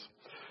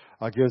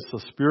against the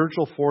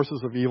spiritual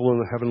forces of evil in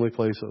the heavenly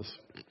places.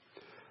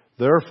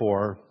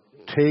 Therefore,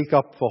 take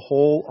up the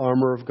whole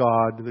armor of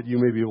God, that you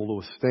may be able to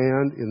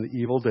withstand in the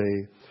evil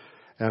day,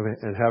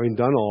 and having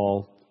done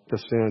all, to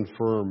stand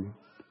firm.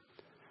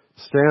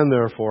 Stand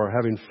therefore,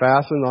 having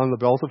fastened on the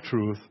belt of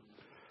truth,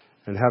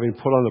 and having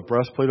put on the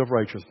breastplate of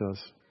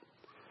righteousness,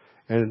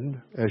 and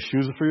as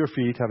shoes for your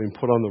feet, having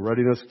put on the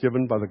readiness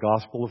given by the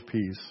gospel of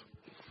peace.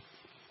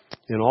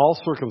 In all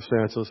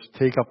circumstances,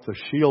 take up the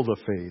shield of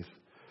faith,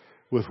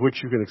 with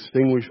which you can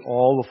extinguish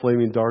all the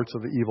flaming darts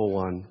of the evil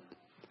one,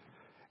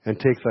 and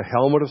take the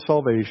helmet of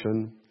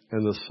salvation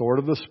and the sword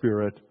of the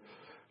Spirit,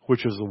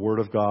 which is the word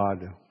of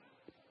God,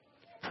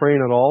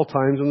 praying at all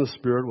times in the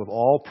Spirit with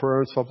all prayer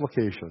and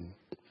supplication.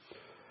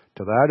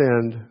 To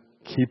that end,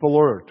 keep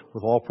alert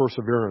with all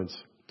perseverance,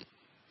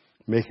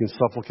 making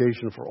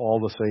supplication for all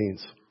the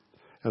saints,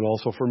 and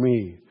also for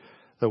me,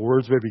 that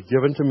words may be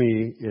given to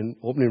me in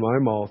opening my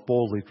mouth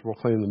boldly to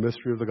proclaim the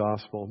mystery of the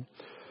gospel,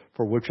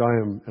 for which I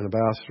am an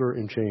ambassador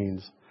in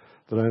chains,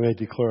 that I may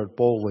declare it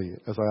boldly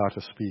as I ought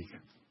to speak.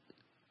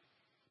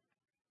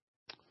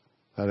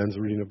 That ends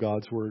the reading of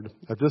God's Word.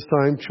 At this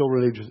time,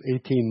 children ages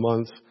 18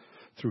 months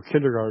through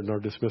kindergarten are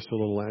dismissed to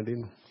Little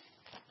Landing.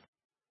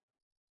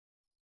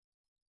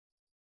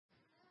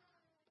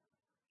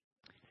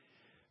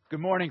 Good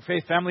morning,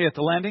 Faith Family at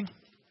the Landing.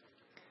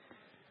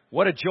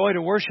 What a joy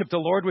to worship the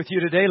Lord with you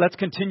today. Let's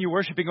continue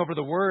worshiping over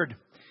the Word.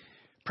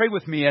 Pray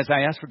with me as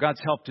I ask for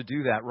God's help to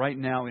do that right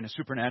now in a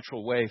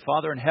supernatural way.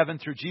 Father in heaven,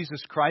 through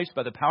Jesus Christ,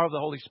 by the power of the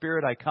Holy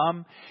Spirit, I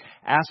come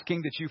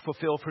asking that you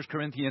fulfill 1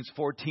 Corinthians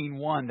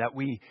 14:1, that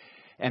we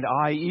and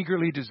I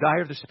eagerly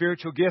desire the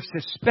spiritual gifts,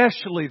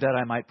 especially that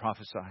I might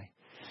prophesy.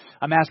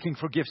 I'm asking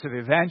for gifts of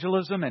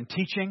evangelism and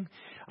teaching.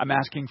 I'm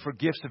asking for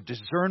gifts of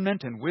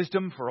discernment and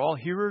wisdom for all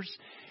hearers.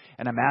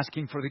 And I'm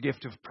asking for the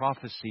gift of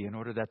prophecy in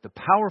order that the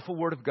powerful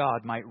Word of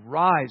God might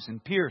rise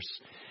and pierce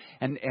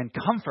and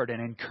comfort and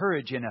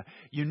encourage in a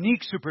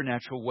unique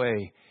supernatural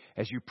way,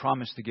 as you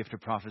promised the gift of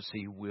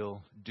prophecy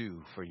will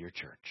do for your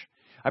church.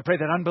 I pray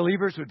that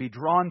unbelievers would be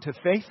drawn to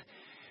faith.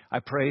 I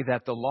pray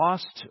that the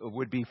lost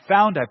would be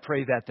found. I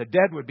pray that the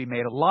dead would be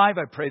made alive.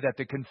 I pray that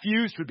the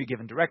confused would be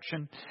given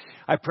direction.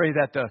 I pray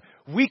that the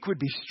weak would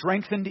be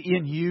strengthened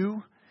in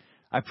you.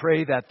 I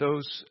pray that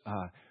those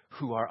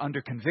who are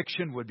under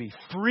conviction would be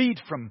freed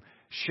from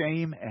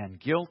shame and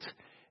guilt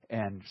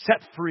and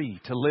set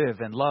free to live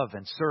and love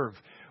and serve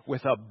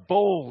with a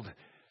bold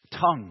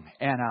tongue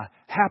and a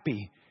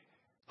happy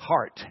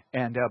heart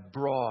and a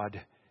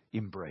broad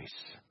embrace.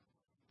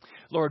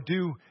 Lord,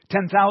 do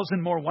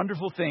 10,000 more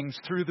wonderful things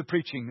through the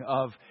preaching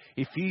of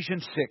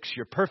Ephesians 6,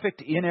 your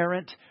perfect,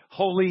 inerrant,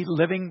 holy,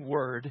 living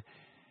word,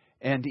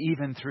 and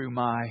even through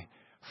my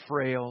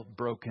frail,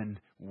 broken,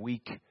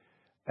 weak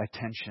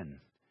attention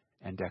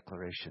and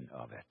declaration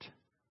of it.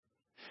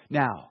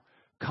 Now,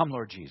 come,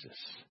 Lord Jesus.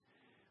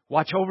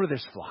 Watch over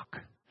this flock.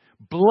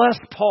 Bless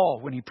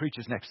Paul when he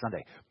preaches next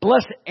Sunday.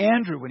 Bless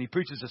Andrew when he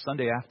preaches the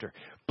Sunday after.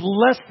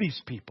 Bless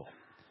these people.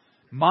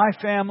 My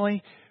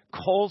family,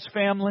 Cole's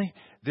family,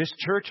 this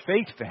church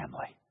faith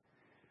family,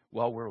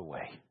 while we're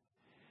away.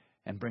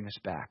 And bring us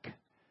back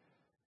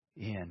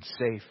in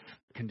safe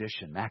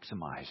condition,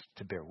 maximized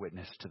to bear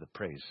witness to the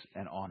praise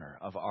and honor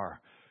of our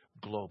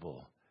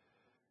global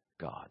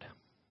God.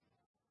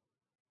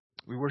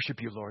 We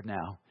worship you, Lord,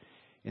 now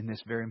in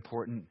this very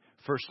important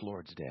first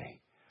Lord's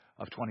Day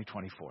of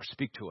 2024.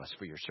 Speak to us,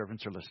 for your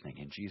servants are listening.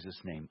 In Jesus'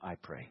 name I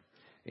pray.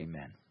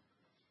 Amen.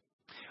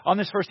 On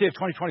this first day of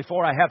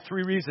 2024, I have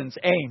three reasons,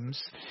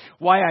 aims,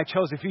 why I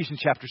chose Ephesians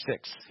chapter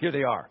 6. Here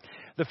they are.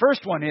 The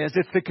first one is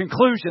it's the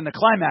conclusion, the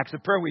climax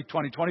of Prayer Week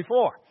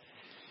 2024.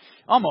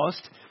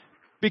 Almost,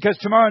 because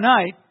tomorrow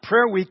night,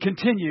 Prayer Week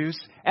continues,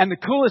 and the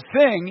coolest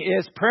thing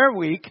is Prayer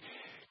Week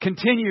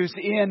continues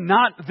in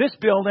not this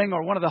building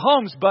or one of the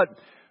homes, but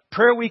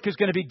Prayer Week is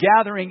going to be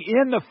gathering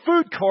in the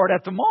food court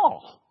at the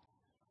mall.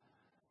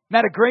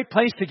 Isn't that a great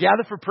place to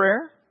gather for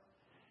prayer?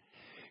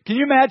 Can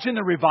you imagine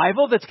the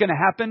revival that's going to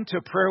happen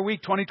to Prayer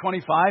Week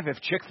 2025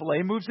 if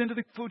Chick-fil-A moves into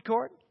the food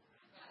court?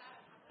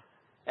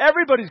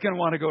 Everybody's going to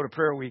want to go to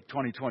Prayer Week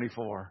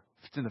 2024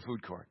 if it's in the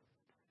food court.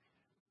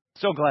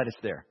 So glad it's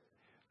there.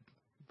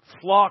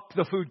 Flock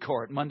the food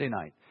court Monday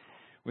night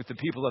with the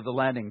people of the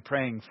Landing,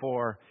 praying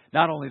for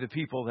not only the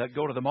people that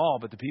go to the mall,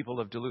 but the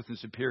people of Duluth and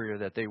Superior,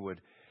 that they would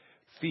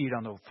feed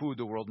on the food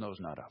the world knows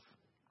not of.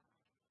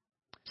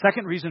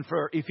 Second reason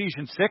for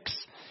Ephesians 6,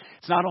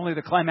 it's not only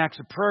the climax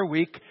of Prayer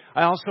Week,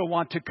 I also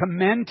want to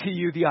commend to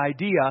you the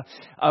idea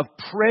of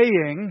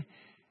praying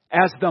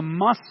as the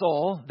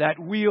muscle that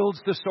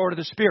wields the sword of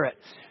the Spirit.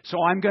 So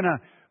I'm going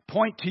to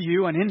point to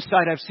you an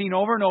insight I've seen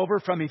over and over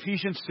from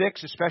Ephesians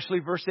 6, especially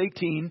verse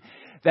 18,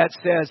 that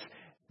says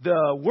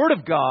the Word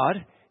of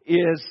God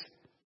is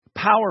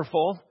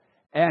powerful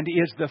and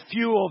is the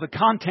fuel, the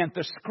content,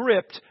 the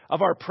script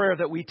of our prayer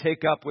that we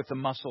take up with the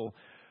muscle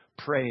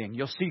praying.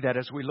 You'll see that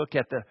as we look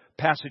at the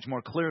passage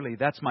more clearly.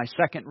 That's my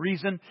second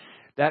reason,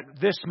 that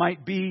this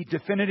might be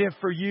definitive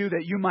for you,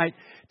 that you might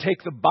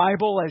take the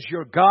Bible as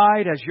your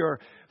guide, as your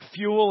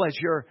fuel, as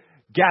your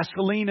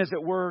gasoline, as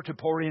it were, to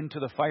pour into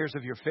the fires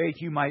of your faith.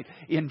 You might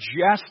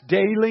ingest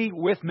daily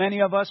with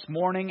many of us,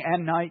 morning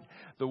and night,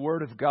 the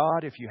Word of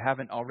God, if you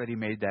haven't already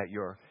made that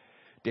your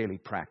daily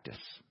practice.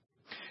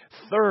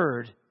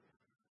 Third,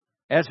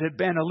 as had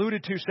been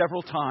alluded to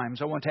several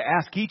times, I want to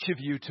ask each of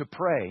you to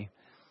pray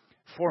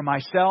for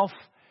myself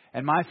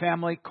and my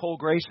family, Cole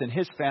Grace and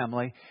his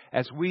family,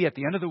 as we, at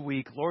the end of the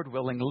week, Lord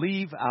willing,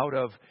 leave out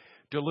of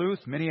Duluth,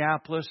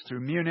 Minneapolis,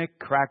 through Munich,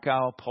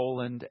 Krakow,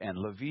 Poland, and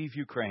Lviv,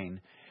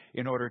 Ukraine,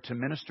 in order to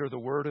minister the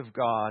Word of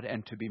God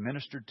and to be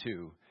ministered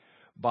to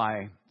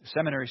by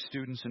seminary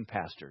students and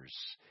pastors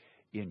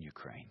in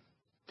Ukraine.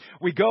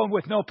 We go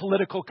with no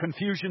political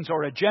confusions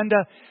or agenda.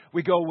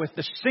 We go with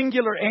the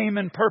singular aim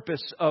and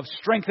purpose of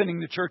strengthening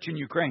the church in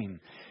Ukraine.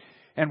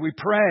 And we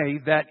pray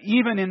that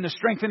even in the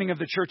strengthening of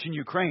the church in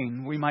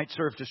Ukraine, we might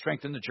serve to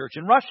strengthen the church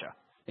in Russia.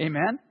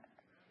 Amen?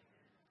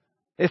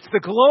 It's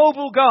the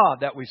global God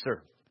that we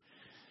serve,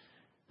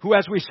 who,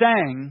 as we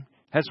sang,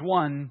 has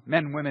won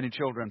men, women, and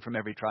children from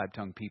every tribe,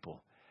 tongue,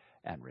 people,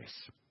 and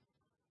race.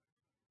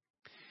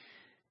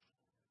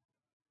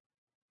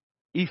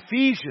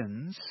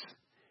 Ephesians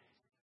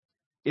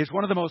is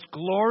one of the most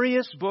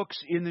glorious books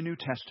in the New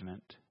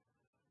Testament.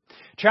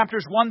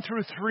 Chapters 1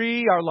 through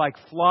 3 are like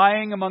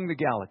flying among the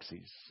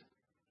galaxies.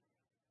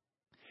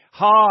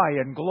 High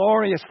and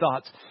glorious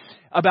thoughts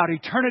about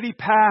eternity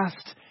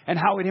past and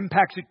how it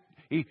impacts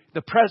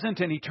the present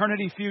and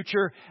eternity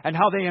future, and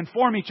how they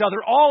inform each other,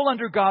 all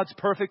under God's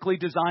perfectly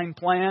designed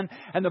plan.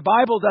 And the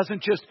Bible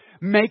doesn't just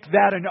make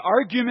that an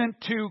argument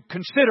to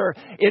consider,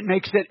 it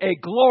makes it a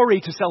glory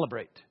to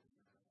celebrate.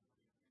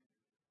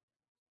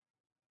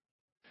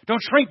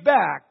 Don't shrink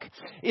back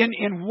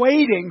in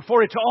waiting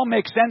for it to all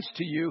make sense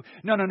to you.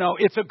 No.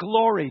 It's a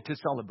glory to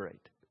celebrate.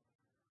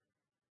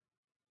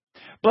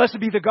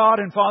 Blessed be the God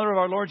and Father of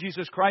our Lord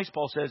Jesus Christ,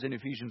 Paul says in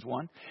Ephesians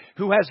 1,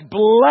 who has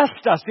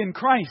blessed us in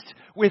Christ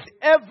with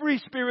every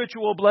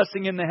spiritual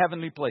blessing in the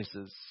heavenly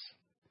places.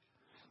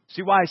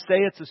 See why I say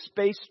it's a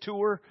space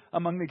tour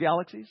among the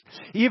galaxies?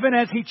 Even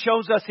as He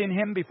chose us in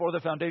Him before the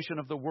foundation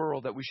of the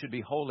world, that we should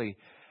be holy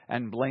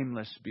and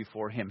blameless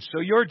before Him. So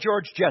you're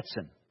George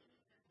Jetson.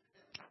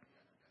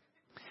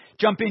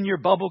 Jump in your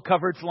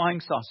bubble-covered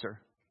flying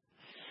saucer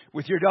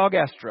with your dog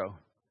Astro,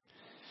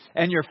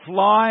 and you're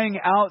flying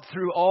out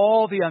through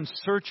all the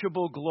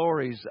unsearchable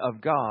glories of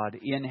God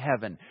in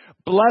heaven.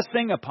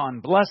 Blessing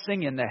upon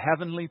blessing in the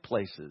heavenly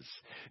places.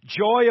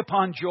 Joy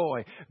upon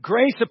joy.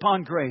 Grace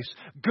upon grace.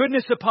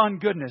 Goodness upon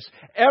goodness.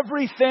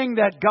 Everything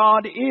that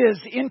God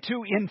is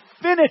into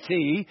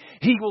infinity,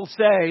 He will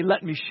say,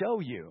 let me show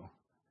you.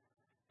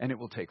 And it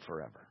will take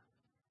forever.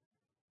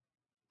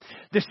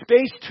 The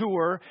space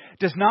tour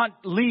does not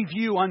leave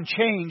you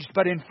unchanged,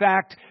 but in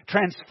fact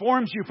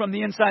transforms you from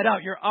the inside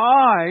out. Your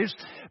eyes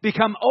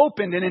become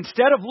opened, and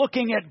instead of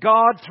looking at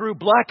God through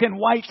black and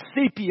white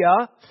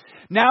sepia,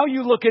 now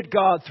you look at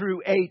God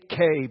through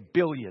 8K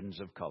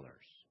billions of colors.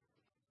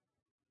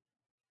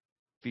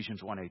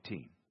 Ephesians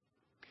 1:18.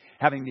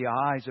 Having the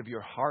eyes of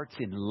your hearts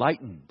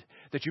enlightened,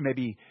 that you may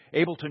be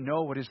able to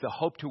know what is the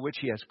hope to which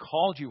He has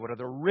called you, what are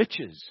the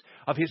riches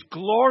of His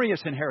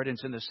glorious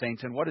inheritance in the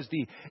saints, and what is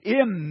the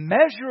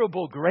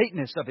immeasurable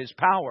greatness of His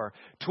power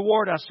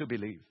toward us who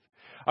believe,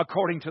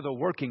 according to the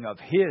working of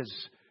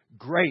His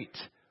great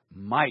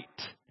might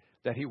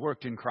that He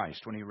worked in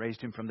Christ when He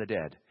raised Him from the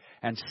dead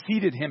and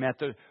seated Him at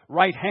the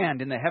right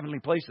hand in the heavenly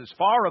places,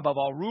 far above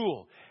all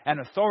rule and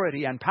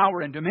authority and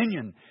power and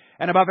dominion,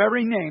 and above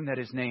every name that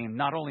is named,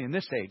 not only in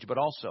this age, but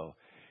also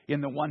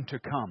in the one to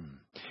come.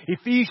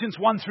 Ephesians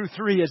 1 through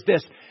 3 is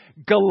this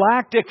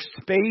galactic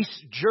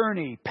space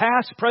journey,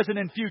 past, present,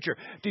 and future,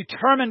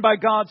 determined by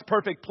God's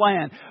perfect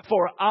plan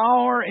for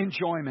our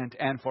enjoyment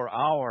and for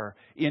our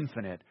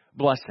infinite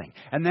blessing.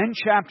 And then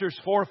chapters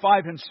 4,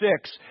 5, and 6,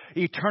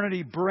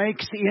 eternity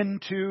breaks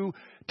into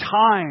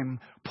time,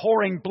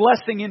 pouring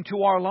blessing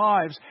into our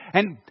lives.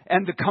 And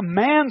the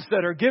commands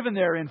that are given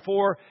there in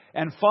 4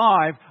 and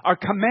 5 are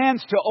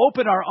commands to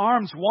open our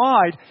arms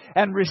wide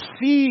and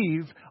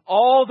receive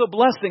all the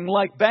blessing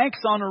like banks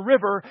on a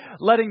river,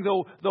 letting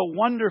the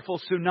wonderful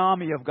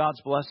tsunami of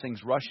God's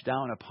blessings rush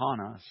down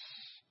upon us.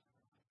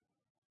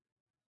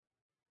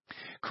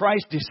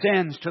 Christ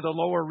descends to the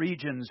lower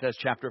regions, as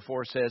chapter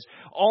 4 says,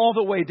 all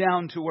the way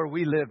down to where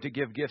we live to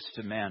give gifts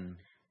to men.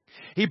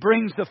 He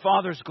brings the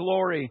Father's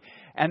glory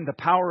and the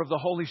power of the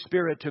Holy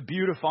Spirit to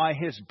beautify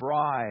His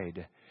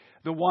bride,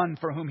 the one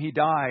for whom He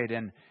died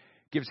and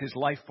gives His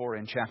life for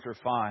in chapter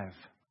 5.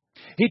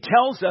 He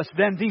tells us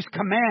then these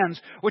commands,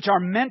 which are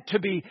meant to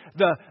be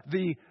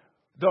the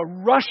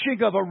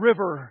rushing of a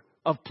river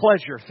of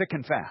pleasure, thick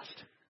and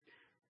fast.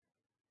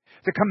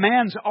 The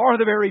commands are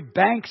the very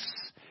banks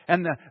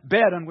and the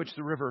bed on which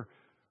the river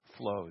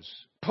flows.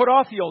 Put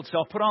off the old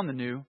self, put on the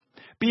new.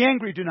 Be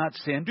angry, do not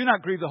sin. Do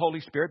not grieve the Holy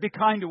Spirit. Be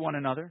kind to one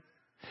another.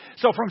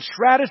 So from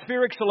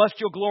stratospheric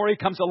celestial glory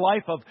comes a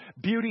life of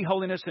beauty,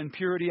 holiness, and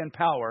purity and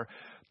power,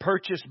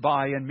 purchased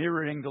by and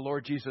mirroring the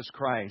Lord Jesus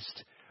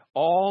Christ,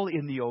 all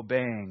in the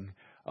obeying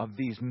of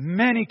these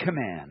many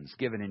commands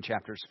given in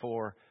chapters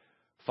 4,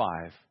 5,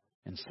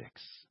 and 6.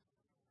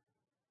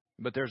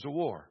 but there's a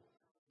war.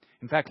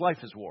 In fact, life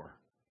is war.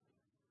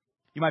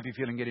 You might be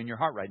feeling it in your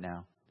heart right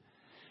now.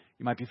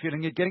 You might be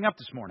feeling it getting up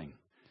this morning.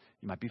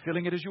 You might be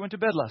feeling it as you went to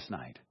bed last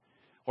night.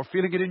 Or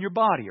feeling it in your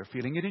body, or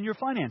feeling it in your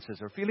finances,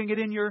 or feeling it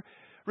in your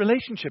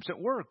relationships at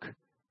work,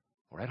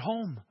 or at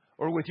home,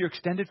 or with your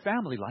extended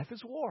family. Life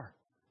is war.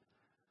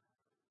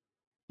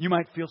 You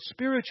might feel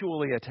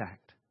spiritually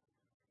attacked.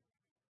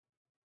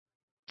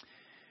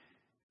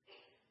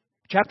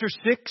 Chapter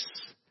 6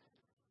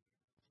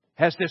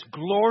 has this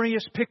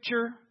glorious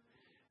picture.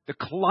 The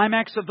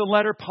climax of the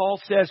letter, Paul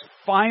says,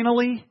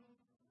 finally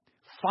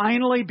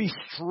be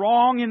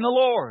strong in the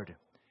Lord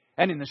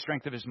and in the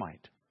strength of His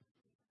might.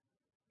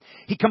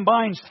 He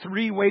combines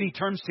three weighty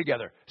terms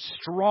together.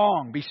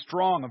 Strong, be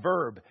strong, a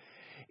verb.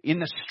 In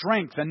the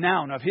strength, a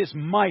noun. Of His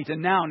might, a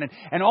noun.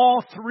 And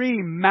all three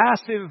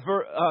massive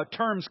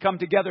terms come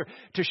together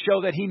to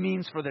show that he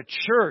means for the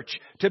church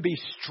to be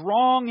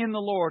strong in the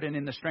Lord and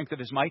in the strength of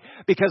His might.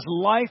 Because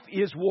life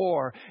is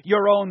war.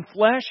 Your own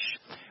flesh,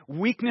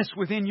 weakness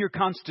within your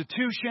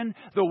constitution,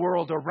 the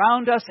world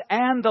around us,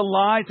 and the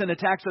lies and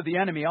attacks of the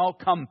enemy all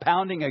come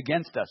pounding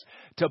against us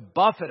to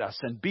buffet us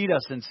and beat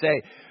us and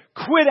say,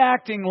 quit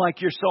acting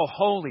like you're so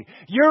holy.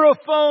 You're a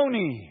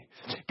phony.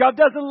 God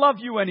doesn't love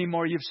you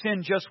anymore. You've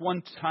sinned just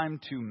one time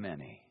too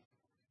many.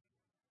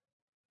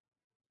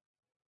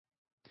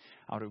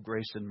 Out of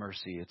grace and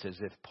mercy, it's as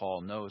if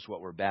Paul knows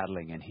what we're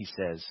battling, and he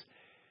says,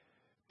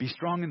 be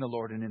strong in the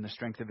Lord and in the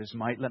strength of His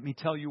might. Let me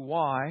tell you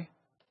why.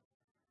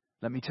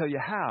 Let me tell you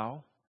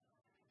how.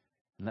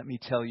 And let me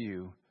tell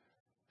you,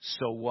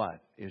 so what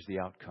is the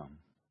outcome?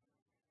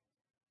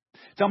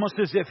 It's almost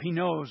as if he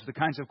knows the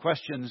kinds of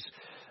questions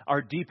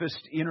our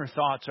deepest inner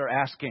thoughts are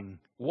asking.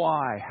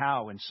 Why,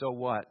 how, and so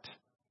what?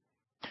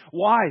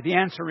 Why? The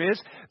answer is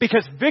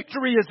because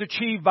victory is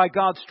achieved by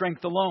God's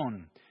strength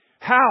alone.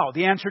 How?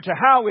 The answer to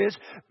how is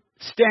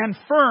stand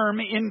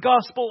firm in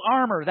gospel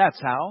armor. That's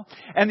how.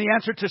 And the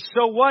answer to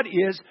so what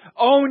is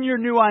own your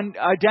new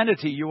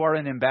identity. You are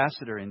an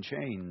ambassador in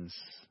chains.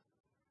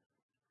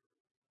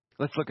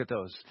 Let's look at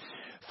those.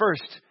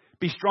 First,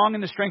 be strong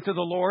in the strength of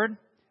the Lord.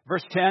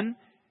 Verse 10.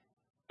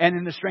 And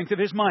in the strength of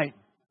His might.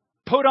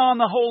 Put on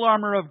the whole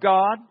armor of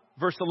God,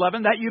 verse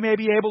 11, that you may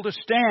be able to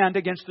stand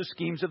against the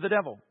schemes of the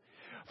devil.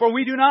 For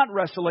we do not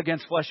wrestle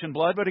against flesh and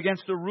blood, but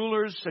against the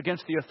rulers,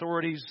 against the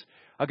authorities,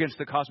 against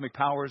the cosmic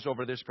powers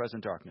over this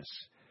present darkness,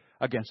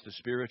 against the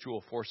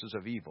spiritual forces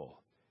of evil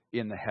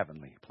in the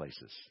heavenly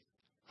places.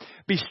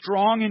 Be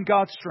strong in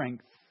God's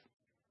strength.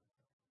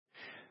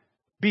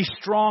 Be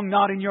strong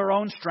not in your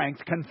own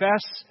strength.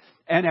 Confess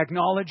and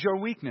acknowledge your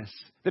weakness.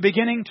 The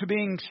beginning to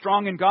being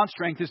strong in God's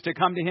strength is to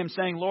come to Him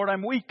saying, Lord,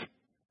 I'm weak.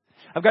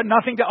 I've got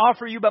nothing to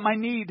offer you but my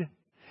need.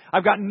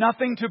 I've got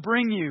nothing to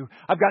bring you.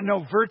 I've got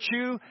no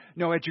virtue,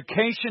 no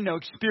education, no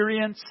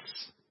experience.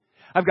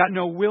 I've got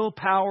no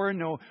willpower,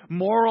 no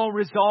moral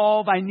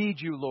resolve. I need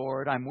you,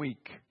 Lord. I'm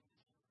weak.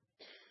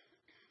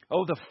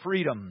 Oh, the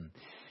freedom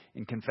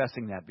in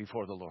confessing that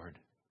before the Lord.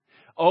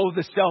 Oh,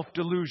 the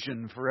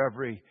self-delusion for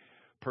every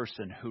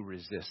person who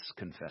resists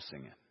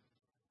confessing it.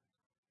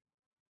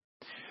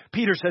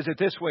 Peter says it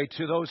this way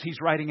to those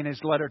he's writing in his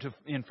letter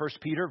in 1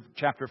 Peter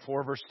chapter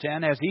 4, verse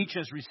 10. As each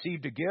has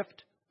received a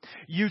gift,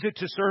 use it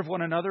to serve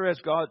one another as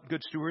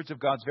good stewards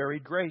of God's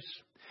varied grace.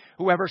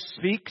 Whoever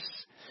speaks,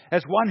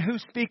 as one who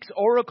speaks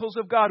oracles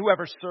of God.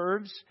 Whoever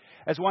serves,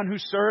 as one who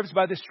serves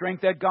by the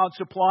strength that God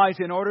supplies,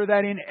 in order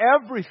that in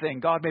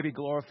everything God may be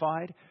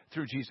glorified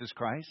through Jesus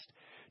Christ.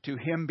 To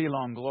Him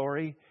belong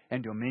glory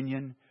and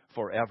dominion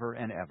forever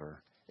and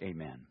ever.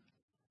 Amen.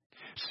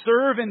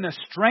 Serve in the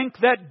strength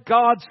that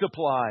God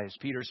supplies,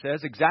 Peter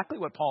says. Exactly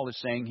what Paul is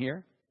saying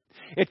here.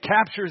 It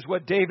captures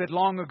what David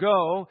long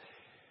ago,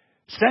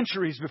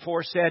 centuries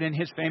before, said in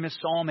his famous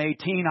Psalm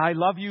 18, I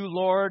love you,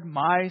 Lord,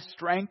 my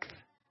strength.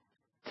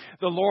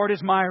 The Lord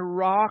is my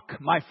rock,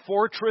 my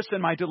fortress,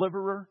 and my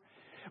deliverer.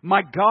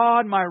 My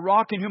God, my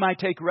rock in whom I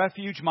take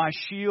refuge, my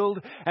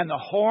shield, and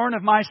the horn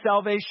of my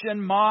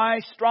salvation, my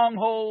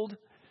stronghold.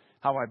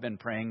 How I've been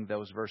praying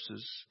those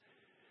verses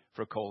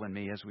for Cole and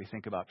me as we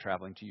think about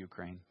traveling to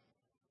Ukraine.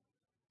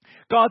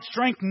 God's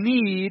strength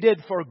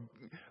needed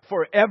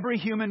for every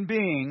human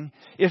being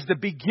is the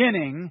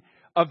beginning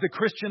of the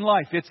Christian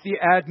life. It's the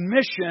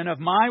admission of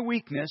my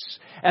weakness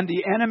and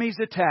the enemy's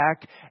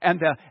attack and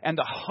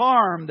the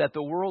harm that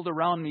the world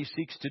around me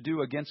seeks to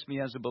do against me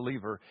as a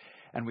believer.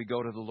 And we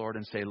go to the Lord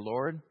and say,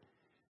 Lord,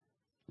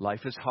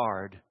 life is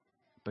hard,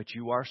 but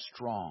you are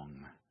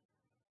strong.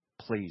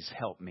 Please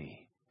help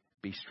me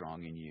be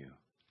strong in you.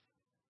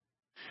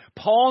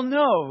 Paul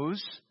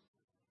knows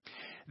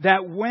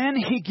that when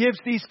he gives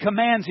these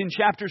commands in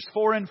chapters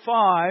 4 and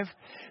 5,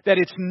 that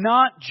it's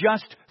not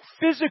just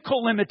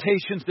physical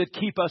limitations that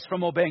keep us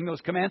from obeying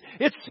those commands.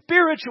 It's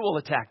spiritual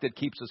attack that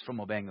keeps us from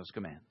obeying those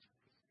commands.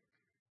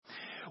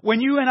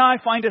 When you and I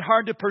find it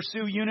hard to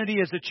pursue unity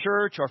as a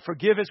church, or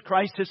forgive as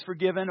Christ has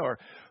forgiven, or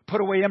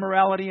put away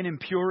immorality and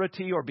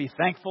impurity, or be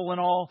thankful in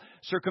all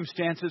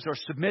circumstances, or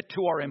submit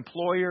to our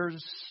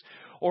employers,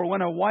 or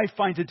when a wife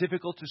finds it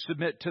difficult to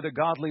submit to the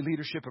godly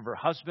leadership of her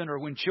husband, or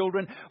when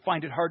children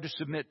find it hard to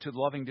submit to the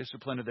loving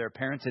discipline of their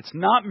parents. It's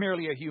not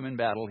merely a human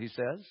battle, he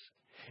says.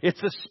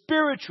 It's a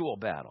spiritual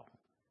battle.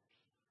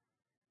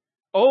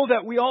 Oh,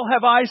 that we all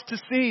have eyes to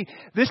see.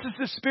 This is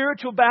the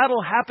spiritual battle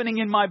happening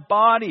in my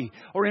body,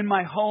 or in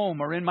my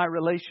home, or in my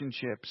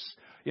relationships,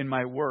 in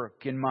my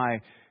work, in my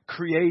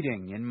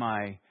creating, in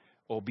my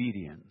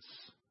obedience.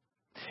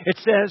 It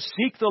says,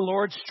 seek the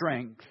Lord's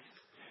strength,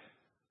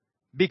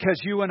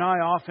 because you and I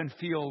often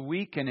feel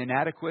weak and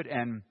inadequate,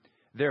 and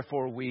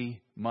therefore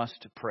we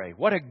must pray.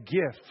 What a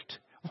gift.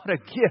 What a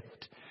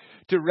gift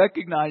to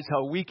recognize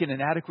how weak and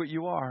inadequate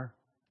you are.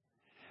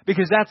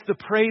 Because that's the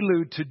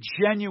prelude to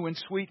genuine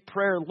sweet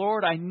prayer.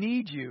 Lord, I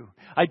need you.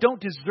 I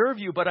don't deserve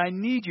you, but I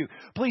need you.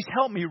 Please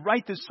help me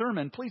write this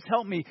sermon. Please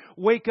help me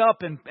wake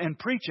up and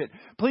preach it.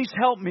 Please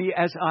help me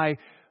as I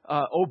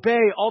obey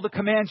all the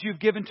commands you've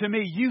given to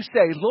me. You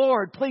say,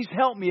 Lord, please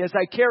help me as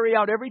I carry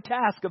out every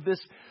task of this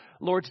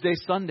Lord's Day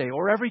Sunday,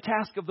 or every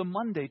task of the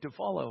Monday to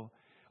follow,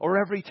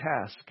 or every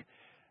task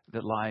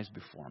that lies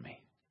before me.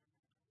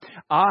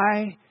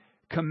 I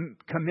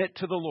commit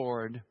to the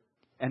Lord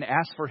and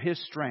ask for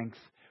His strength.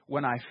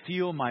 When I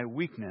feel my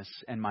weakness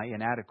and my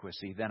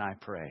inadequacy, then I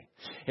pray.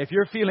 If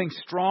you're feeling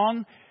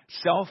strong,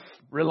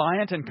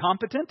 self-reliant, and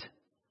competent,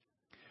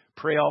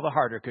 pray all the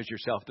harder because you're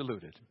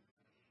self-deluded.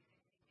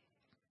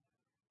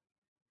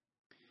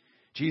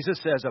 Jesus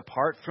says,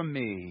 apart from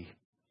me,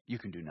 you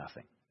can do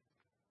nothing.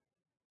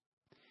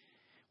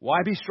 Why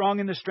be strong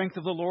in the strength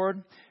of the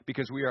Lord?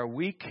 Because we are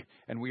weak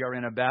and we are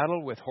in a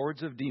battle with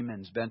hordes of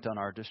demons bent on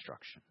our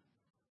destruction.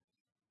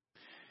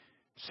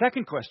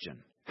 Second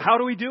question, how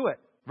do we do it?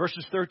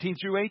 Verses 13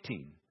 through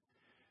 18.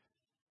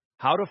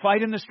 How to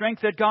fight in the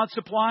strength that God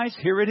supplies?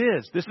 Here it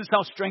is. This is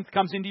how strength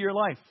comes into your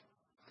life.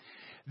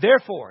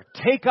 Therefore,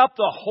 take up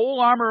the whole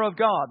armor of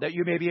God, that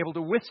you may be able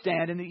to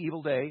withstand in the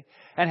evil day,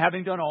 and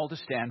having done all, to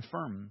stand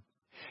firm.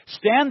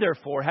 Stand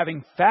therefore,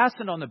 having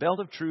fastened on the belt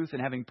of truth,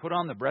 and having put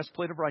on the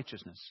breastplate of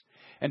righteousness,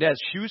 and as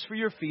shoes for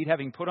your feet,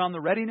 having put on the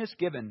readiness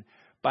given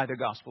by the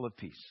gospel of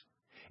peace.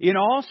 In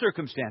all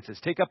circumstances,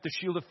 take up the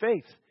shield of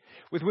faith,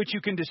 with which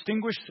you can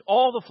distinguish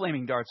all the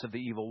flaming darts of the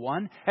evil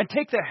one, and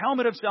take the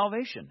helmet of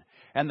salvation,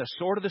 and the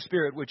sword of the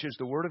Spirit, which is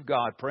the word of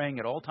God, praying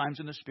at all times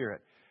in the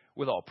Spirit,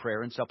 with all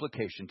prayer and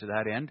supplication. To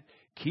that end,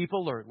 keep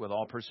alert with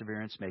all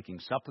perseverance, making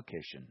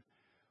supplication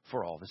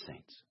for all the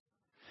saints.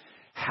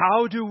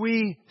 How do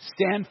we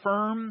stand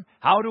firm?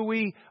 How do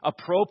we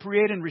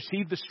appropriate and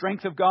receive the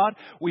strength of God?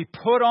 We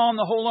put on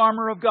the whole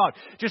armor of God.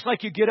 Just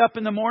like you get up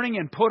in the morning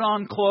and put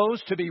on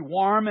clothes to be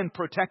warm and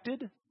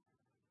protected.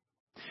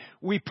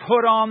 We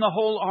put on the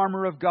whole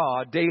armor of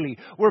God daily.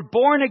 We're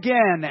born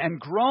again and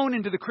grown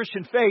into the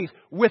Christian faith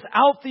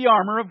without the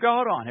armor of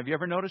God on. Have you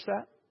ever noticed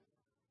that?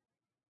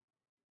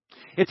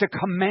 It's a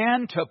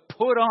command to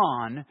put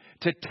on,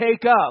 to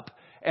take up,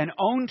 and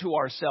own to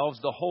ourselves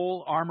the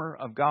whole armor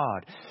of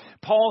God.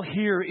 Paul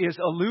here is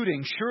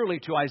alluding surely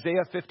to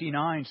Isaiah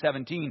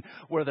 59:17,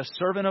 where the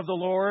servant of the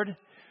Lord,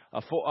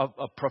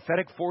 a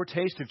prophetic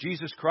foretaste of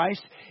Jesus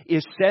Christ,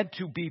 is said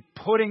to be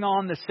putting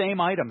on the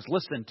same items.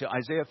 Listen to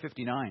Isaiah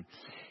 59.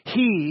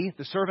 He,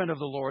 the servant of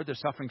the Lord, the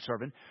suffering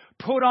servant,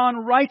 put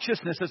on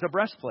righteousness as a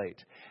breastplate,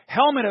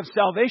 helmet of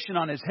salvation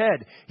on his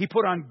head. He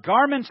put on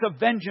garments of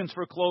vengeance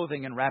for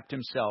clothing, and wrapped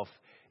himself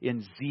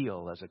in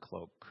zeal as a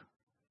cloak.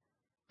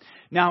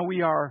 Now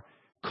we are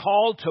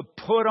called to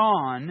put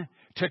on,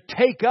 to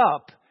take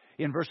up,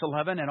 in verse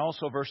 11 and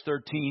also verse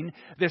 13,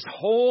 this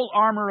whole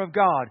armor of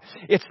God.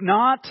 It's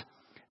not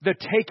the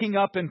taking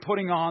up and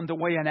putting on the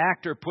way an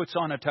actor puts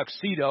on a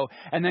tuxedo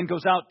and then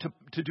goes out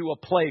to do a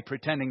play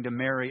pretending to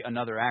marry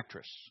another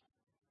actress.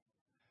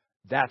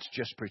 That's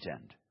just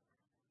pretend.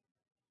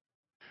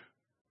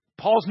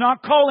 Paul's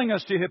not calling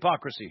us to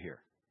hypocrisy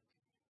here.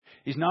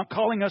 He's not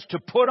calling us to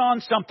put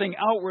on something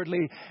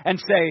outwardly and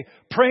say,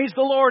 praise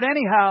the Lord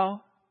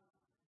anyhow.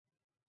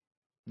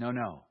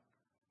 No.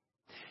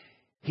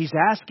 He's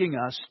asking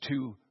us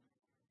to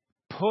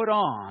put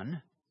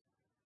on,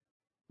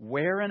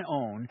 wear and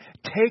own,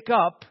 take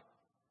up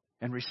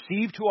and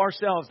receive to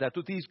ourselves. That's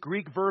what these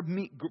Greek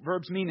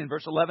verbs mean in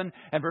verse 11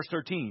 and verse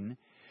 13.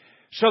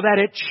 So that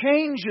it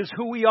changes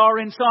who we are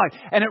inside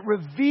and it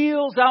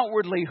reveals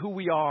outwardly who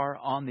we are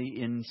on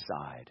the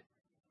inside.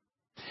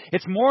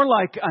 It's more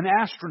like an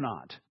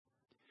astronaut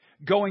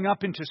going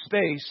up into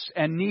space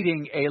and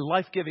needing a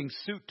life-giving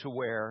suit to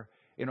wear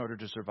in order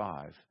to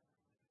survive.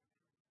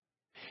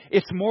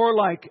 It's more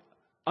like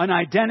an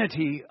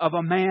identity of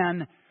a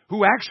man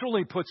who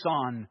actually puts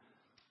on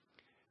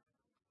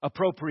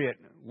appropriate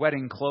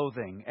wedding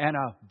clothing, and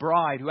a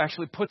bride who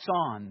actually puts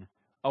on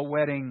a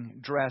wedding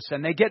dress,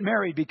 and they get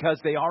married because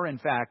they are in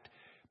fact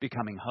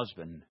becoming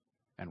husband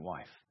and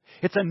wife.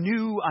 It's a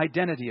new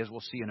identity, as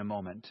we'll see in a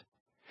moment.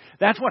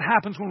 That's what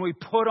happens when we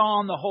put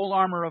on the whole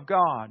armor of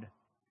God.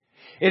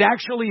 It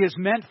actually is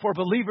meant for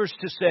believers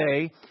to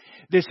say,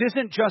 this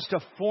isn't just a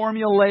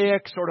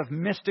formulaic sort of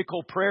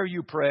mystical prayer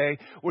you pray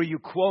where you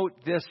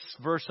quote this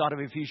verse out of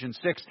Ephesians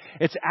 6.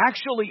 It's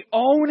actually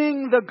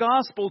owning the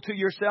gospel to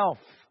yourself.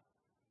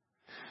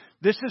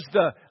 This is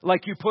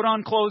like you put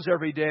on clothes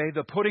every day,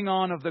 the putting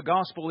on of the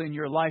gospel in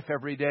your life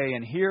every day.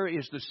 And here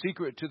is the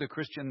secret to the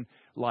Christian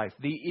life.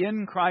 The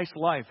in Christ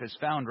life is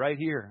found right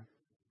here.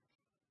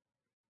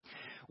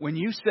 When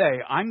you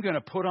say, I'm going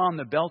to put on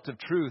the belt of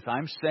truth,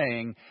 I'm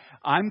saying,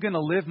 I'm going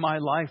to live my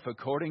life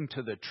according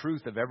to the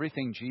truth of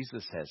everything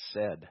Jesus has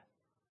said.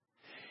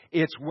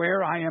 It's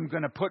where I am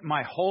going to put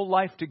my whole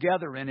life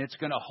together, and it's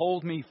going to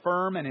hold me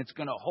firm, and it's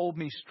going to hold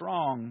me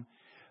strong.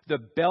 The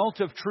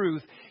belt of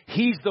truth,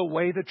 He's the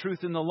way, the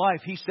truth, and the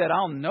life. He said,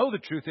 I'll know the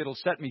truth. It'll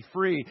set me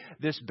free.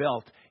 This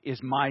belt is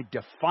my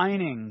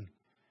defining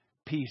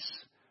piece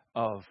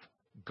of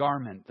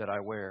garment that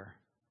I wear.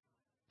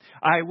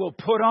 I will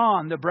put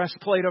on the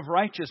breastplate of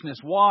righteousness.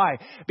 Why?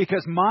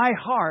 Because my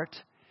heart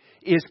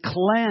is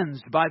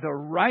cleansed by the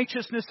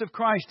righteousness of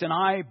Christ, and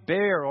I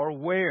bear or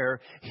wear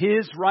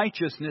His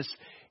righteousness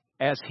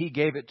as He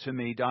gave it to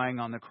me, dying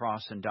on the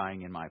cross and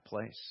dying in my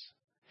place.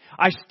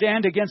 I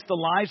stand against the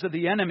lies of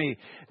the enemy.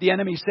 The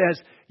enemy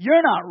says,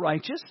 you're not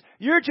righteous.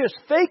 You're just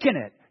faking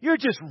it. You're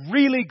just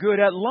really good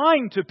at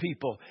lying to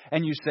people.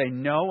 And you say,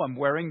 no, I'm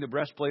wearing the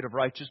breastplate of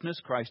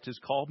righteousness. Christ has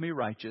called me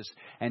righteous,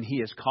 and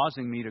He is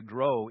causing me to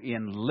grow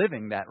in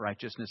living that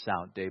righteousness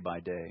out day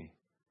by day.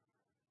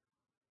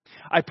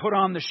 I put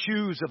on the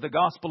shoes of the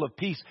gospel of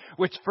peace,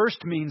 which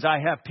first means I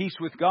have peace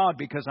with God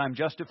because I'm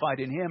justified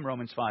in Him,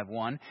 Romans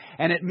 5:1.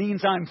 And it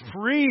means I'm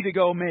free to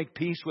go make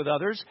peace with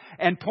others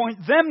and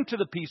point them to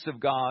the peace of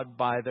God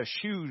by the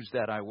shoes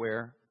that I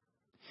wear.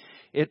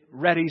 It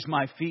readies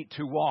my feet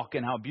to walk,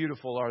 and how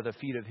beautiful are the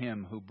feet of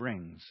Him who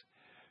brings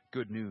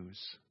good news.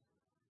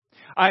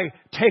 I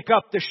take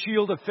up the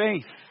shield of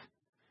faith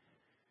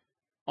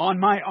on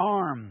my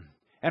arm.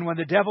 And when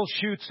the devil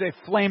shoots a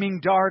flaming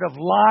dart of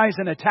lies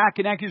and attack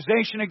and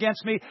accusation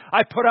against me,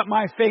 I put up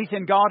my faith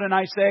in God and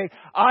I say,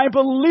 I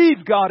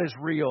believe God is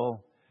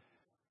real.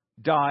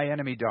 Die,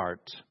 enemy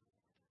dart.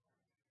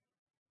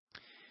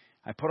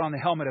 I put on the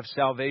helmet of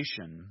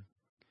salvation,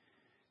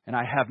 and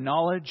I have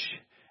knowledge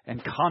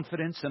and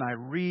confidence, and I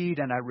read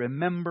and I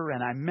remember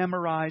and I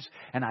memorize,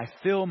 and I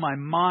fill my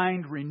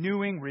mind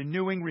renewing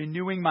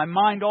my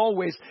mind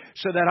always,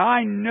 so that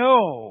I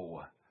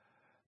know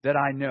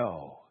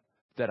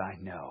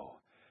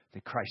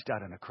that Christ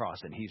died on the cross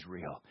and He's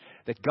real.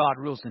 That God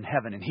rules in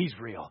heaven and He's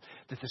real.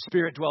 That the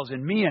Spirit dwells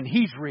in me and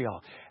He's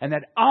real. And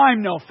that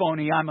I'm no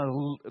phony. I'm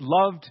a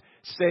loved,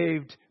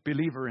 saved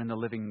believer in the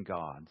living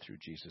God through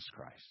Jesus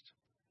Christ.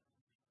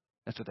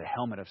 That's what the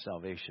helmet of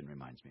salvation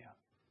reminds me of.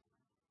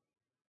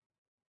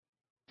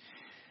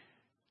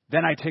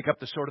 Then I take up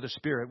the sword of the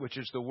Spirit, which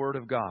is the Word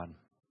of God.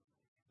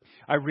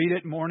 I read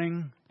it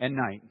morning and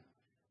night.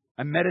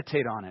 I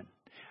meditate on it.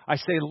 I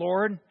say,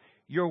 Lord,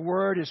 Your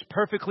Word is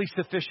perfectly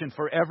sufficient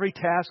for every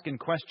task and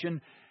question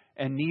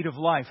and need of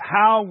life.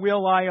 How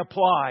will I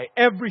apply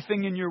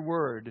everything in Your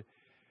Word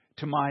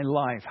to my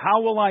life?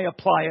 How will I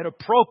apply it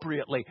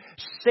appropriately,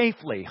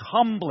 safely,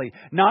 humbly,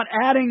 not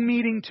adding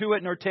meaning to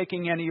it nor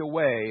taking any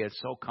away, as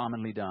so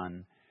commonly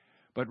done,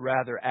 but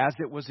rather as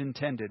it was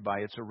intended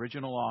by its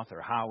original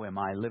author? How am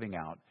I living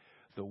out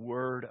the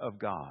Word of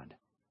God?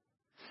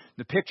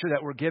 The picture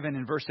that we're given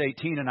in verse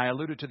 18, and I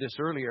alluded to this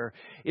earlier,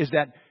 is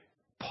that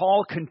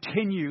Paul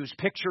continues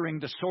picturing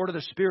the sword of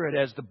the Spirit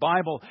as the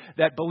Bible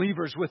that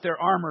believers with their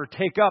armor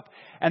take up,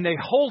 and they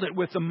hold it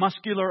with the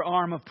muscular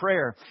arm of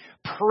prayer.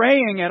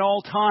 Praying at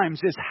all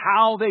times is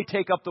how they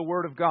take up the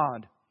Word of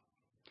God.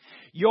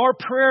 Your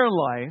prayer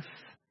life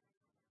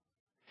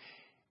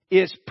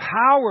is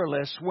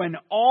powerless when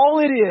all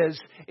it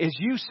is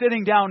you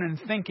sitting down and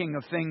thinking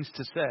of things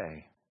to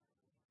say.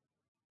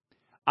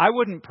 I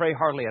wouldn't pray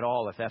hardly at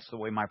all if that's the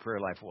way my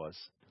prayer life was.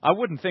 I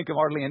wouldn't think of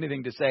hardly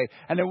anything to say,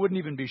 and I wouldn't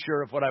even be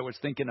sure if what I was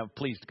thinking of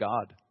pleased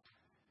God.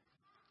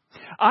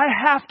 I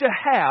have to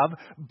have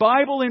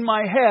Bible in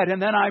my head,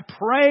 and then I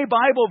pray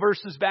Bible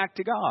verses back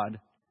to God.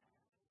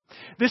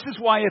 This is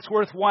why it's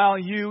worthwhile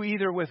you,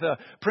 either with a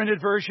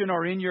printed version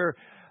or in your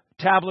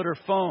tablet or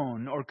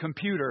phone or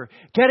computer,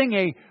 getting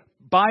a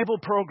Bible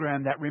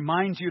program that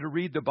reminds you to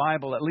read the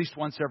Bible at least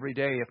once every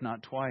day, if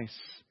not twice.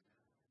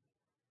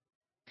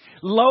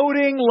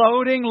 Loading,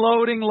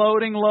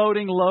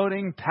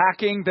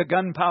 packing the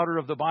gunpowder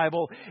of the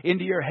Bible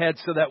into your head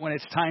so that when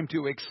it's time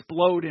to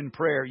explode in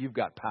prayer, you've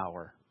got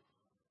power.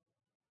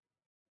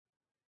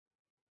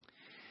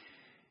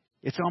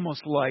 It's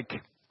almost like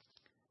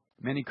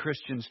many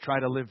Christians try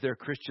to live their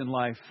Christian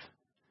life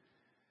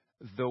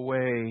the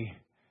way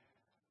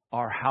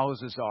our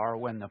houses are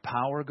when the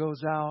power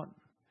goes out.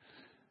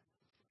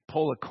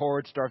 Pull a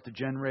cord, start the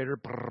generator.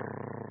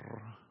 Brrr.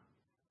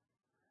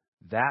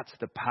 That's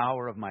the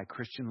power of my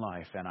Christian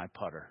life, and I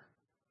putter.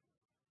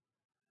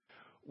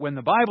 When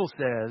the Bible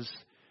says,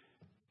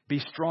 be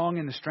strong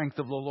in the strength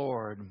of the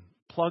Lord,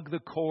 plug the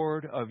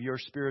cord of your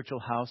spiritual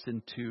house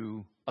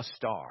into a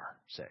star,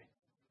 say.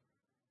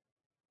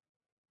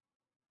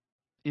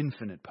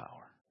 Infinite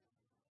power.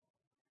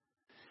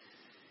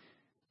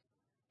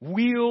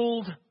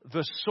 Wield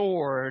the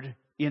sword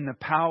in the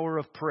power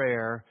of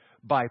prayer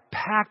by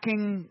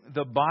packing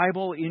the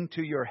Bible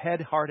into your head,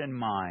 heart, and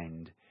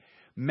mind.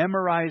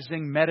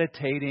 memorizing,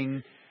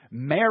 meditating,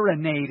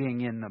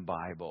 marinating in the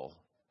Bible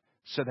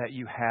so that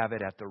you have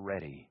it at the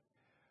ready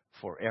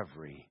for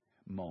every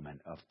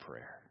moment of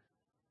prayer.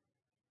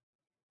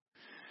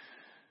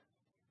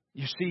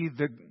 You see,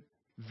 the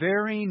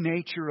very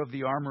nature of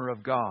the armor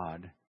of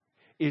God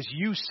is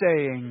you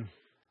saying,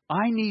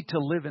 I need to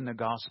live in the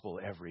gospel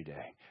every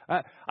day.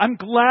 I'm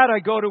glad I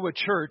go to a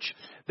church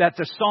that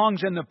the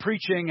songs and the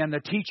preaching and the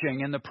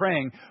teaching and the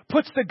praying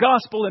puts the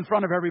gospel in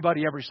front of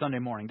everybody every Sunday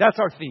morning. That's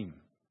our theme.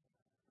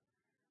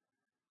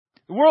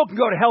 The world can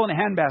go to hell in a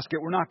handbasket.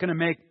 We're not going to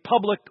make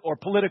public or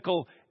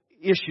political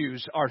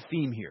issues our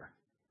theme here.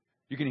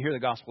 You're going to hear the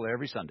gospel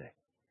every Sunday.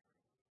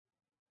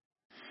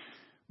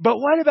 But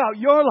what about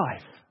your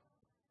life?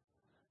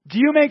 Do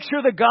you make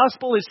sure the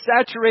gospel is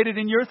saturated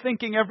in your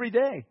thinking every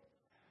day?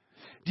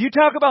 Do you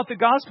talk about the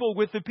gospel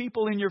with the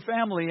people in your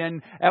family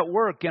and at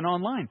work and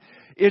online?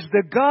 Is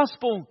the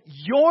gospel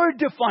your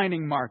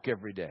defining mark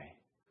every day?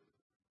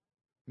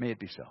 May it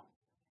be so.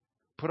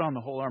 Put on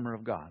the whole armor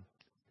of God.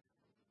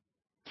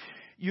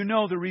 You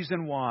know the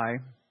reason why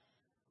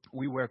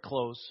we wear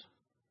clothes.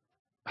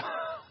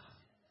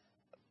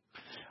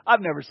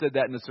 I've never said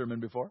that in a sermon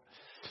before.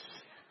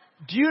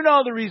 Do you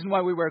know the reason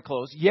why we wear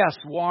clothes? Yes,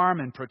 warm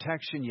and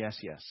protection. Yes,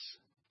 yes.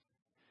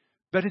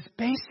 But it's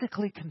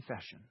basically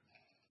confession.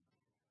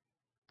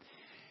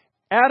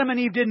 Adam and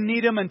Eve didn't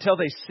need them until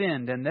they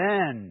sinned. And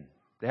then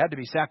there had to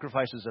be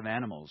sacrifices of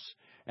animals.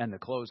 And the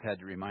clothes had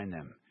to remind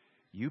them,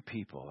 you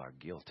people are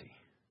guilty.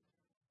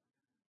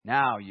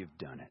 Now you've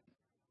done it.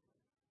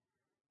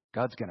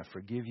 God's going to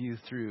forgive you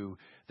through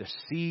the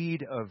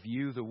seed of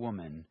you, the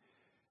woman,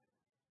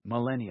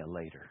 millennia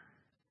later.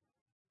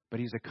 But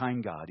He's a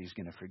kind God. He's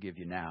going to forgive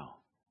you now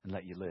and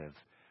let you live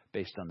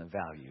based on the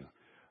value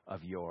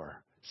of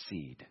your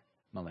seed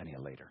millennia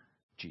later,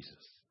 Jesus.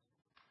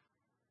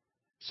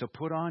 So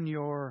put on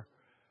your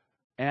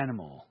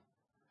animal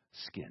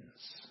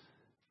skins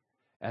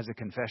as a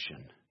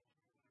confession.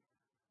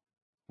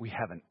 We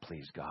haven't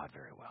pleased God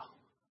very well.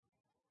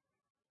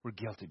 We're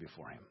guilty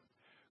before Him.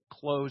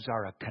 Clothes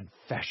are a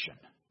confession.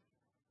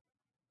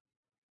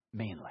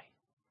 Mainly.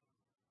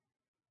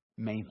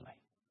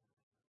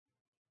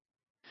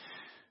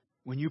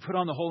 When you put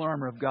on the whole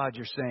armor of God,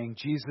 you're saying,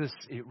 Jesus,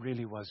 it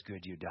really was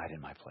good you died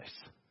in my place.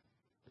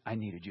 I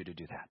needed you to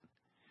do that.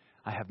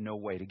 I have no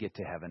way to get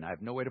to heaven. I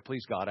have no way to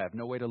please God. I have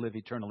no way to live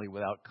eternally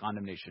without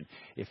condemnation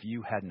if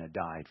you hadn't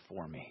died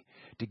for me.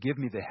 To give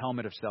me the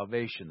helmet of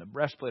salvation, the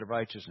breastplate of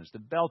righteousness, the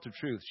belt of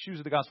truth, shoes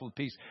of the gospel of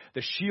peace,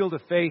 the shield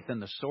of faith,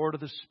 and the sword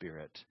of the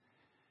Spirit.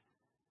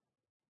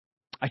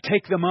 I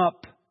take them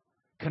up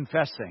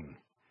confessing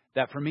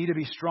that for me to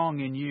be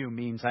strong in you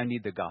means I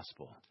need the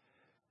gospel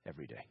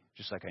every day,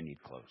 just like I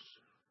need clothes.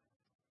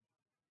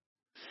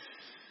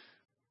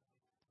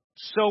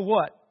 So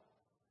what?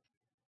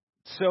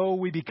 So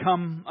we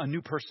become a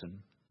new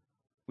person.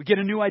 We get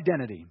a new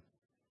identity.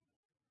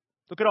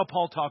 Look at how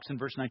Paul talks in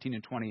verse 19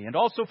 and 20. And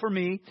also for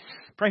me,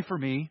 pray for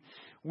me,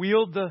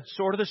 wield the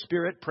sword of the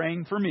Spirit,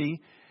 praying for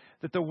me,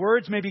 that the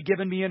words may be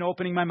given me in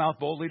opening my mouth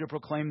boldly to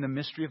proclaim the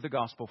mystery of the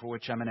gospel for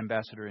which I'm an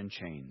ambassador in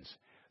chains,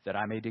 that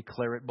I may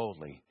declare it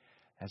boldly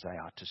as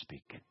I ought to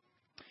speak.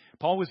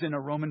 Paul was in a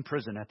Roman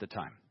prison at the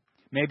time.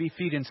 Maybe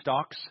feet in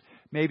stocks,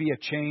 maybe a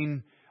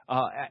chain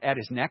at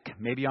his neck,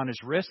 maybe on his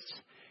wrists.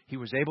 He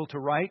was able to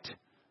write.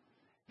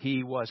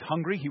 He was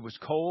hungry. He was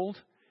cold.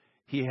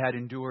 He had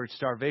endured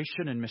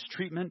starvation and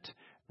mistreatment.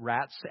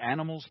 Rats,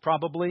 animals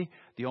probably.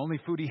 The only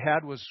food he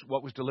had was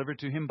what was delivered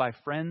to him by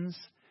friends.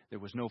 There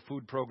was no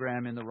food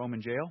program in the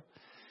Roman jail.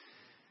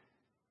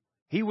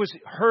 He was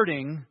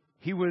hurting.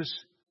 He was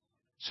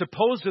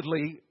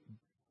supposedly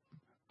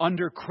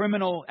under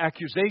criminal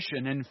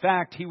accusation. In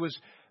fact, he was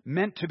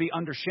meant to be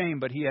under shame,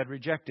 but he had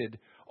rejected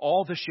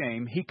all the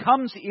shame. He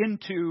comes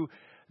into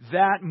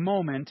that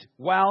moment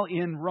while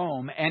in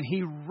Rome, and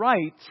he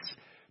writes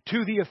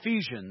to the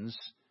Ephesians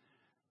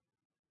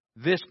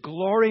this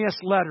glorious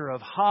letter of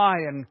high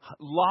and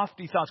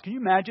lofty thoughts. Can you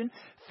imagine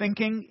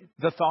thinking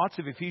the thoughts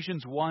of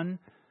Ephesians 1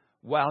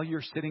 while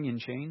you're sitting in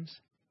chains?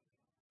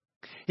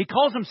 He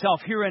calls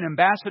himself here an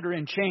ambassador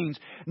in chains,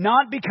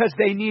 not because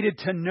they needed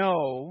to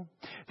know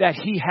that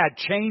he had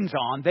chains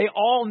on. They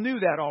all knew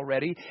that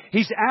already.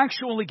 He's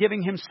actually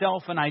giving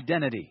himself an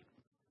identity.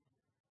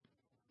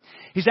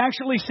 He's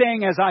actually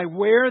saying, as I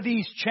wear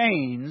these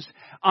chains,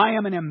 I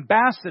am an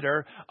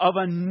ambassador of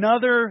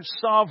another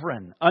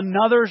sovereign,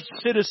 another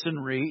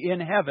citizenry in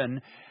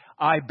heaven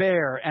I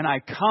bear. And I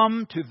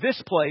come to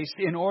this place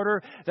in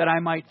order that I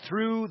might,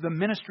 through the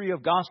ministry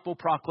of gospel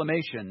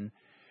proclamation,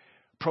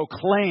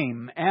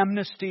 proclaim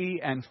amnesty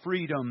and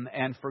freedom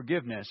and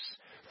forgiveness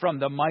from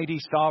the mighty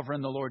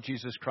sovereign, the Lord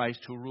Jesus Christ,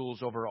 who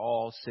rules over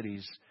all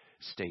cities,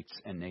 states,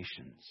 and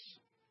nations.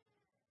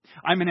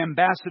 I'm an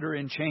ambassador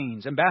in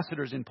chains.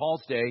 Ambassadors in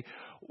Paul's day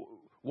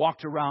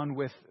walked around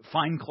with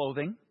fine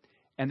clothing,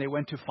 and they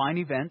went to fine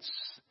events,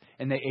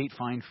 and they ate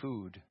fine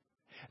food.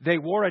 They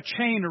wore a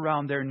chain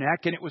around their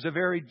neck, and it was a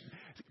very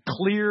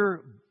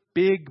clear,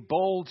 big,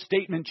 bold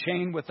statement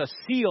chain with a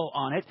seal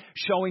on it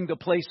showing the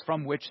place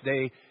from which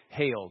they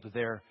hailed,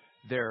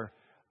 their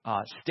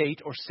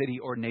state or city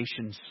or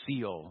nation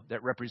seal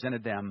that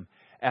represented them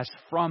as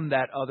from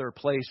that other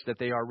place that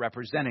they are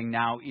representing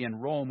now in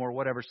Rome or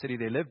whatever city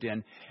they lived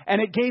in.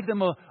 And it gave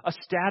them a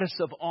status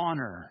of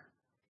honor.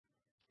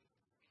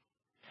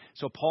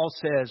 So Paul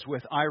says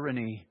with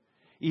irony,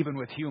 even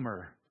with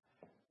humor,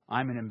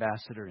 I'm an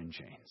ambassador in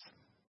chains.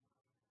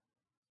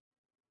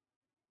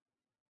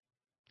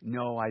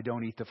 No, I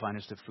don't eat the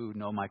finest of food.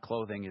 No, my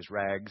clothing is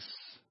rags.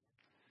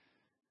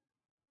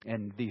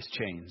 And these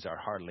chains are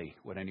hardly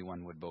what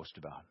anyone would boast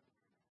about.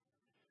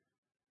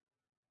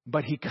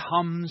 But he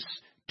comes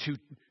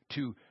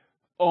to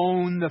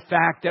own the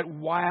fact that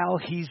while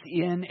he's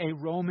in a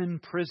Roman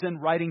prison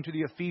writing to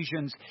the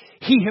Ephesians,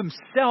 he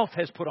himself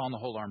has put on the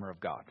whole armor of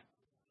God.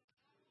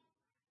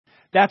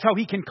 That's how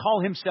he can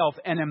call himself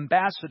an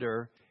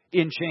ambassador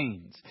in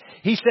chains.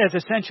 He says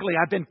essentially,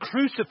 I've been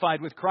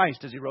crucified with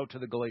Christ, as he wrote to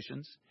the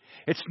Galatians.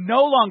 It's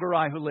no longer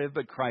I who live,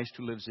 but Christ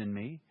who lives in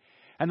me.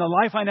 And the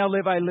life I now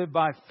live, I live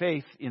by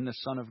faith in the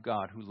Son of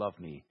God who loved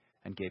me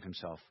and gave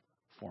himself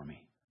for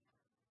me.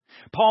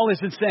 Paul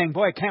isn't saying,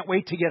 boy, I can't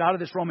wait to get out of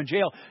this Roman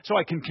jail so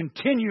I can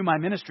continue my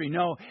ministry.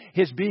 No,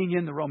 his being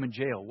in the Roman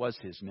jail was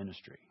his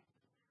ministry.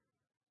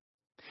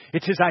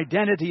 It's his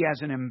identity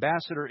as an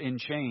ambassador in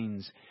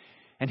chains.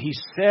 And he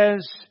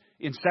says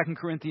in 2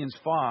 Corinthians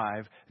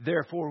 5,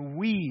 therefore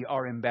we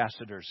are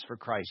ambassadors for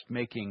Christ,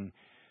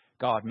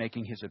 God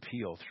making his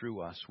appeal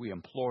through us. We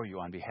implore you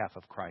on behalf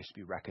of Christ,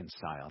 be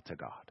reconciled to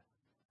God.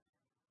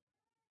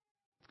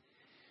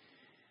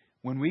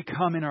 When we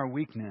come in our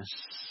weakness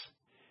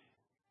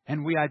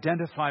and we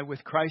identify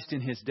with Christ in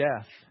his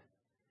death,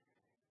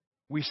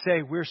 we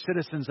say we're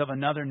citizens of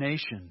another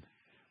nation.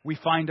 We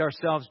find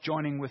ourselves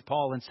joining with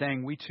Paul and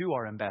saying we too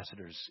are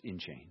ambassadors in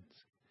chains.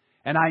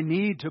 And I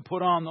need to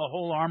put on the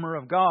whole armor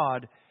of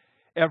God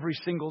every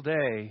single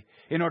day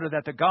in order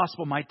that the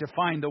gospel might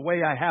define the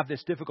way I have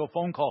this difficult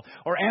phone call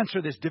or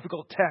answer this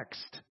difficult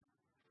text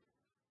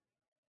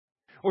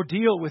or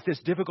deal with this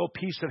difficult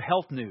piece of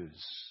health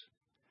news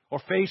or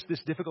face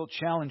this difficult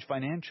challenge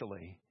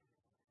financially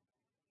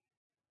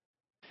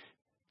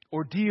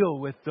or deal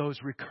with those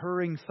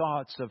recurring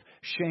thoughts of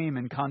shame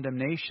and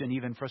condemnation,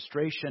 even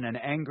frustration and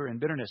anger and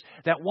bitterness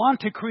that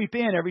want to creep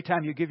in every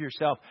time you give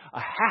yourself a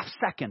half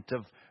second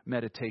of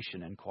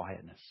meditation and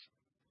quietness.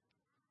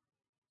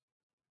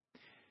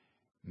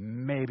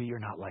 Maybe you're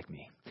not like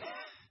me.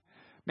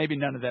 Maybe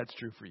none of that's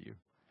true for you.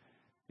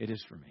 It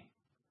is for me.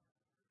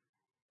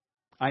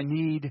 I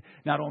need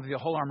not only the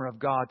whole armor of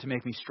God to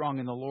make me strong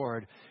in the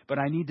Lord, but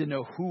I need to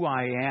know who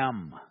I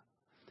am.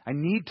 I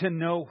need to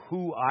know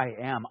who I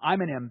am. I'm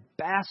an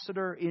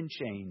ambassador in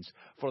chains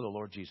for the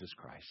Lord Jesus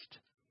Christ.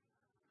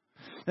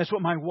 That's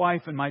what my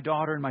wife and my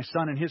daughter and my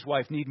son and his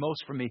wife need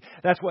most from me.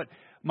 That's what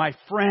my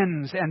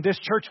friends and this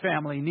church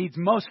family needs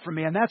most from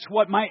me. And that's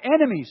what my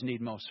enemies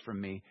need most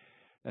from me.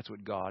 That's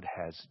what God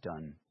has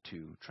done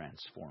to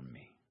transform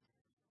me.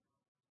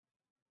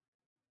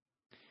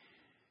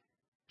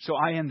 So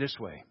I end this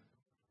way.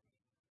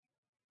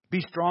 Be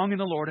strong in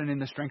the Lord and in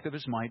the strength of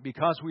his might,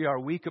 because we are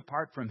weak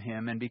apart from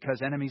him and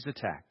because enemies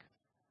attack.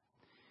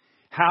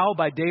 How?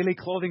 By daily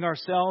clothing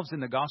ourselves in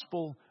the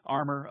gospel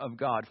armor of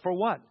God. For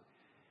what?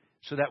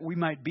 So that we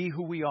might be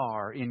who we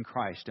are in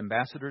Christ,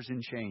 ambassadors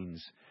in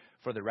chains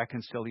for the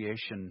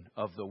reconciliation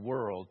of the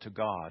world to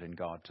God and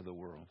God to the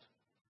world.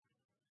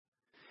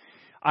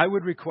 I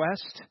would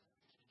request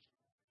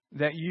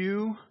that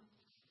you,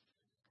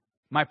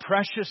 my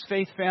precious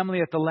faith family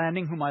at the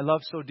Landing, whom I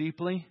love so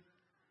deeply,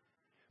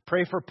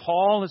 pray for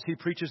Paul as he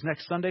preaches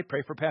next Sunday.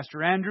 Pray for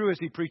Pastor Andrew as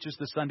he preaches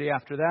the Sunday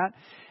after that.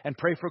 And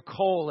pray for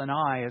Cole and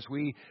I as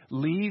we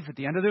leave at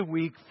the end of the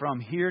week from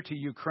here to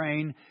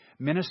Ukraine,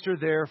 minister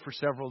there for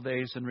several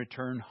days and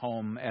return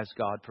home as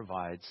God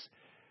provides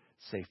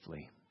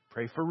safely.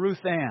 Pray for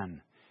Ruth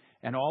Ann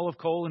and all of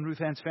Cole and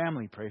Ruth Ann's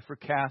family. Pray for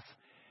Kath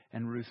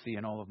and Ruthie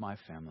and all of my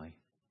family.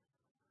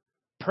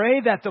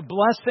 Pray that the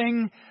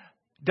blessing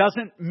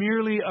doesn't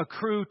merely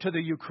accrue to the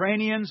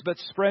Ukrainians, but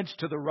spreads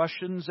to the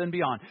Russians and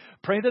beyond.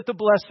 Pray that the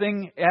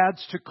blessing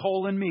adds to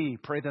Cole and me.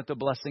 Pray that the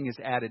blessing is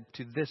added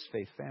to this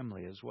faith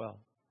family as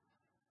well.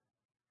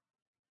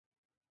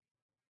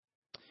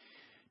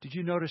 Did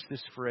you notice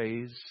this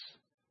phrase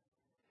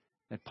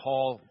that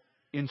Paul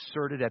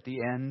inserted at the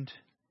end?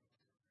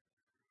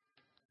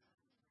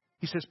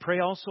 He says, pray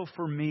also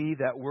for me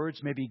that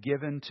words may be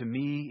given to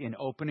me in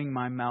opening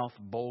my mouth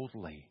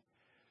boldly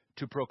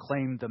to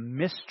proclaim the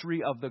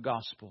mystery of the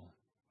gospel.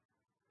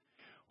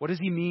 What does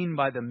he mean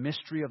by the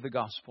mystery of the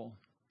gospel?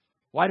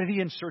 Why did he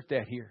insert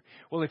that here?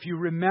 Well, if you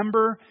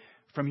remember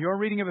from your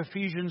reading of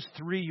Ephesians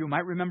 3, you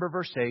might remember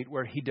verse 8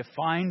 where he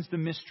defines the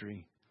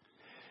mystery.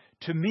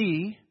 To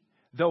me,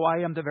 though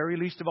I am the very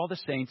least of all the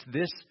saints,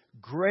 this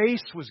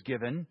grace was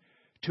given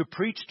to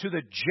preach to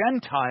the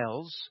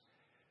Gentiles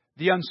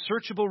the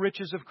unsearchable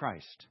riches of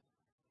Christ,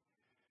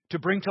 to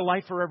bring to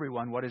light for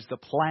everyone what is the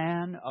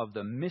plan of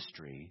the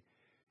mystery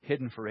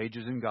hidden for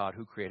ages in God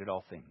who created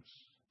all things.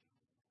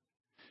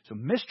 So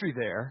mystery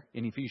there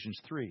in Ephesians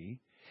 3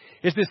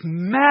 is this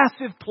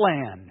massive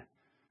plan,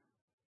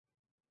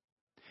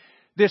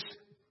 this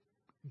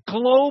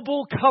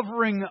global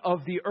covering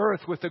of the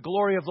earth with the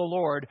glory of the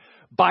Lord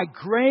by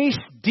grace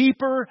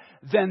deeper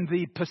than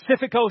the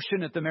Pacific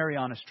Ocean at the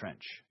Marianas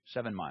Trench,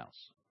 7 miles.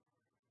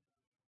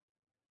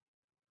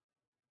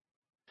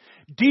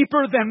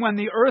 Deeper than when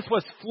the earth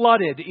was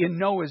flooded in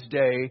Noah's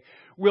day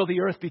will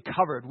the earth be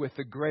covered with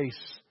the grace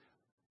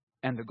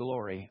and the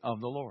glory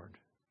of the Lord.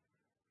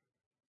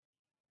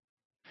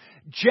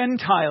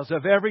 Gentiles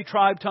of every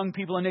tribe, tongue,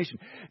 people, and nation.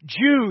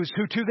 Jews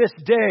who to this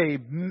day,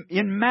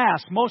 in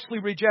mass, mostly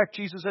reject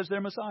Jesus as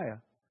their Messiah.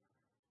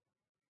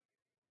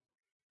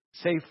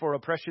 Save for a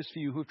precious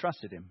few who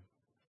trusted Him.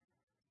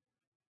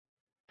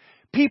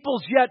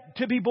 Peoples yet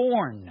to be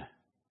born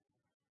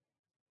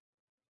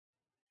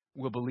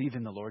will believe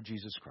in the Lord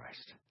Jesus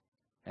Christ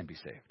and be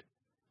saved.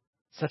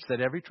 Such that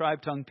every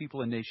tribe, tongue,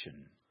 people, and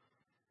nation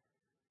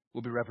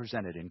will be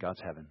represented in God's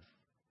heaven.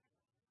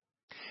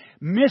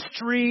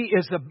 Mystery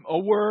is a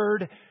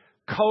word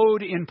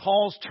code in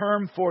Paul's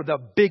term for the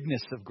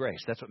bigness of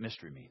grace. That's what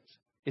mystery means.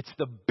 It's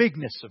the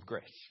bigness of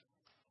grace.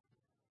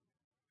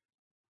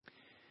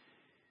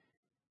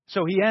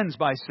 So he ends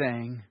by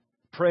saying,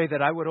 pray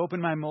that I would open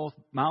my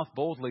mouth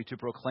boldly to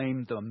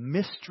proclaim the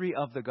mystery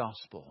of the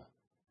gospel,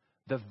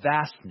 the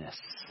vastness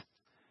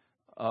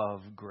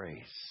of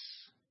grace.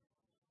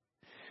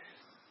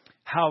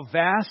 How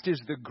vast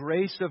is the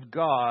grace of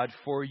God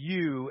for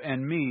you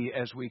and me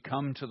as we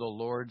come to the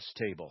Lord's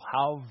table.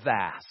 How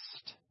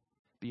vast,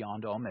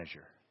 beyond all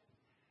measure.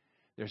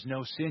 There's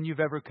no sin you've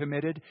ever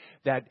committed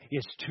that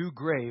is too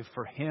grave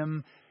for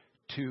Him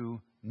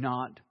to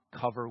not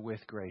cover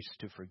with grace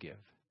to forgive.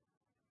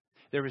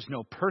 There is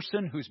no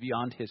person who's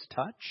beyond His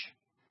touch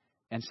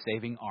and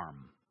saving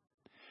arm.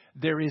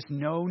 There is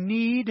no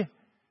need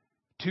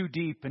too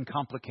deep and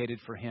complicated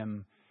for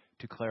Him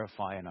to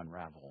clarify and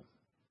unravel.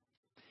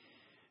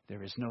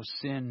 There is no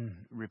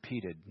sin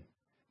repeated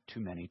too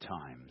many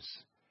times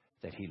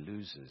that He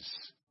loses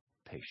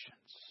patience.